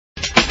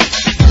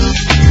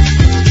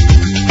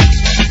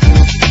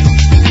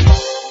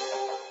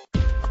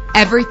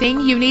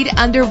Everything you need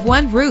under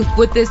one roof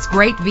with this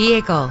great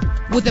vehicle.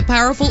 With a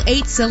powerful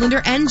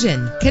 8-cylinder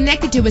engine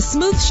connected to a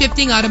smooth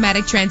shifting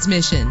automatic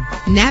transmission.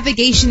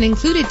 Navigation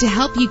included to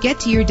help you get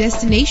to your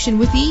destination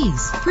with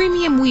ease.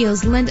 Premium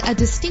wheels lend a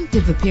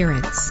distinctive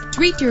appearance.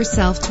 Treat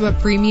yourself to a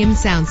premium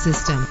sound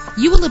system.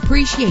 You will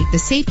appreciate the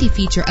safety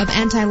feature of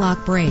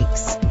anti-lock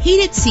brakes.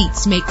 Heated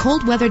seats make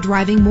cold weather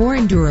driving more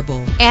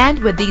endurable. And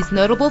with these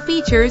notable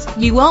features,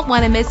 you won't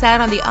want to miss out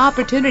on the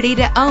opportunity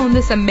to own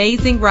this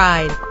amazing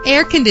ride.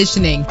 Air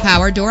conditioning,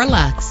 power door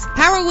locks,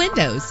 power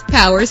windows,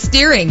 power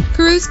steering,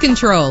 cruise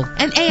control,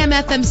 an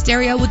AM/FM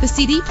stereo with a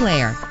CD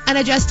player, an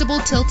adjustable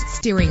tilt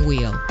steering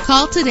wheel.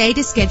 Call today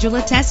to schedule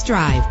a test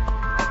drive.